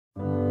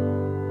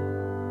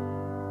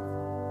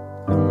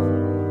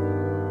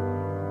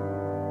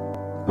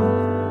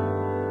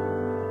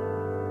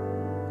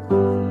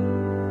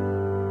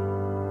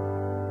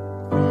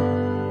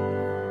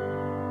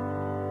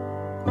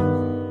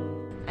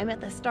at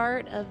the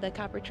start of the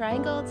Copper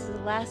Triangle. This is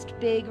the last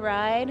big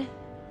ride,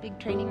 big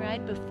training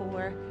ride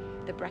before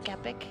the Breck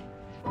Epic.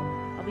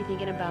 I'll be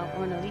thinking about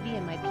Orna Levy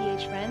and my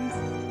PH friends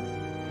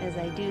as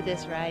I do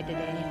this ride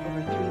today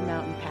over 3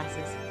 mountain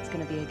passes. It's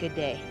gonna be a good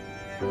day.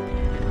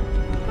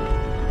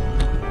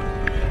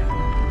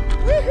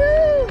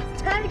 Woohoo!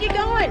 It's time to get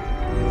going!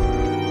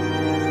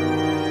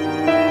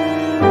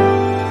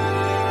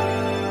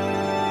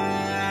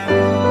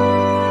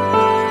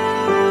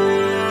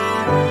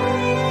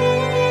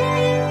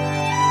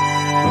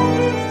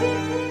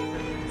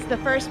 The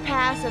first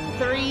pass of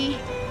 3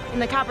 in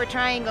the Copper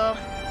Triangle.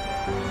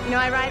 You know,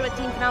 I ride with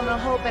Team Phenomenal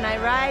Hope, and I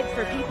ride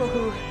for people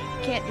who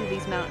can't do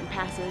these mountain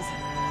passes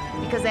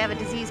because they have a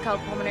disease called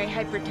pulmonary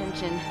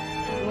hypertension.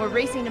 And we're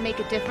racing to make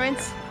a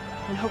difference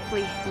and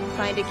hopefully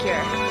find a cure.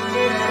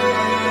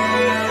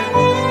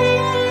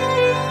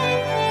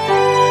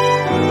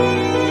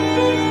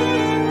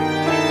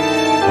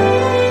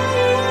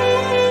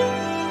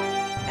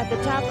 At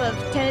the top of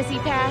Tennessee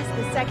Pass,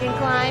 the second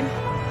climb,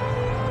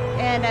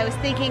 and I was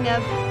thinking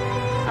of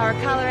our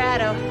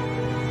Colorado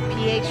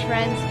PH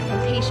friends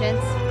and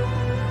patients.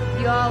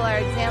 You all are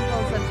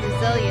examples of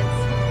resilience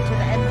to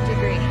the nth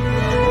degree.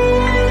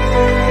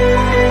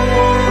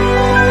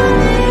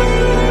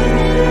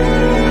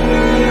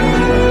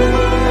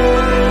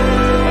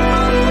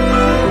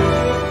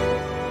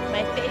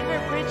 My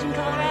favorite bridge in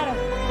Colorado.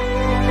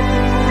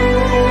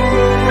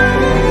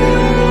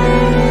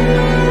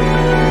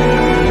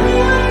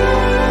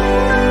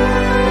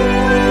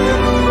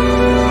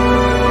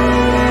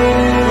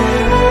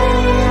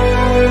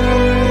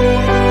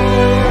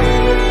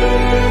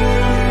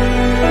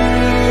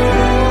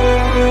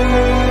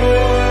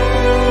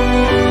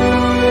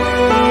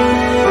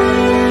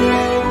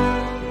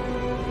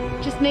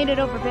 Made it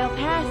over Vail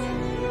Pass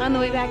on the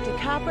way back to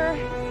Copper.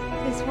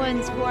 This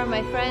one's for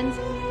my friends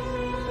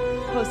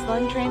post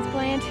lung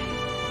transplant,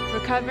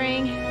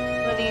 recovering,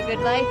 living a good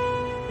life.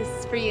 This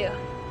is for you.